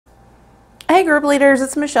Hey group leaders,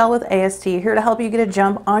 it's Michelle with AST here to help you get a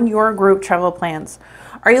jump on your group travel plans.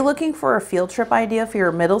 Are you looking for a field trip idea for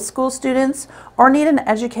your middle school students or need an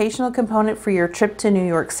educational component for your trip to New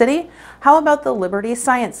York City? How about the Liberty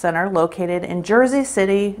Science Center located in Jersey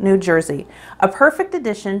City, New Jersey, a perfect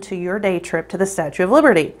addition to your day trip to the Statue of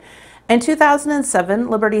Liberty. In 2007,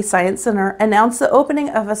 Liberty Science Center announced the opening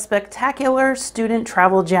of a spectacular student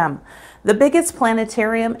travel gem, the biggest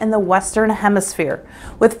planetarium in the Western Hemisphere.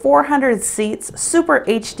 With 400 seats, super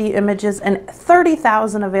HD images, and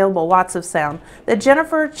 30,000 available watts of sound, the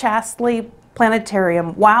Jennifer Chastley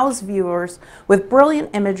Planetarium wows viewers with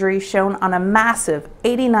brilliant imagery shown on a massive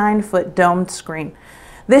 89-foot domed screen.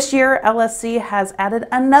 This year, LSC has added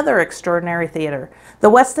another extraordinary theater, the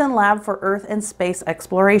Weston Lab for Earth and Space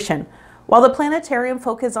Exploration. While the planetarium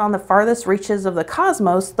focuses on the farthest reaches of the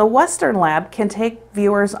cosmos, the Western Lab can take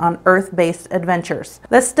viewers on Earth-based adventures.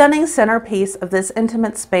 The stunning centerpiece of this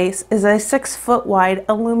intimate space is a 6-foot-wide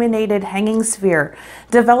illuminated hanging sphere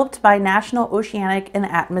developed by National Oceanic and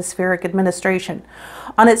Atmospheric Administration.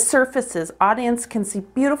 On its surfaces, audience can see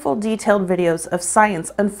beautiful detailed videos of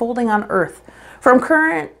science unfolding on Earth, from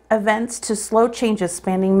current events to slow changes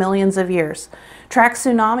spanning millions of years. Track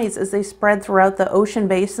tsunamis as they spread throughout the ocean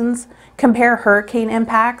basins, compare hurricane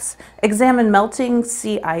impacts, examine melting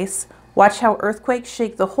sea ice, watch how earthquakes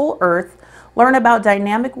shake the whole Earth, learn about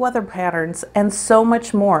dynamic weather patterns, and so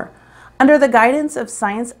much more. Under the guidance of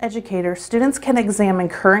science educators, students can examine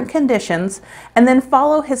current conditions and then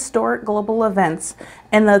follow historic global events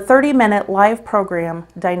in the 30-minute live program,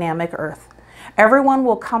 Dynamic Earth. Everyone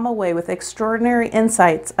will come away with extraordinary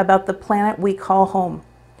insights about the planet we call home.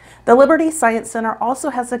 The Liberty Science Center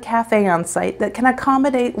also has a cafe on site that can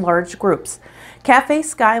accommodate large groups. Cafe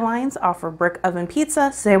Skylines offer brick oven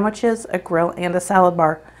pizza, sandwiches, a grill, and a salad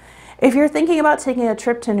bar. If you're thinking about taking a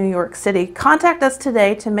trip to New York City, contact us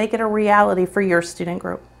today to make it a reality for your student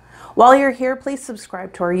group. While you're here, please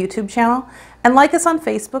subscribe to our YouTube channel and like us on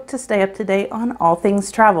Facebook to stay up to date on all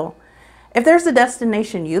things travel. If there's a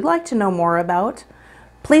destination you'd like to know more about,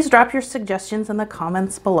 please drop your suggestions in the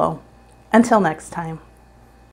comments below. Until next time.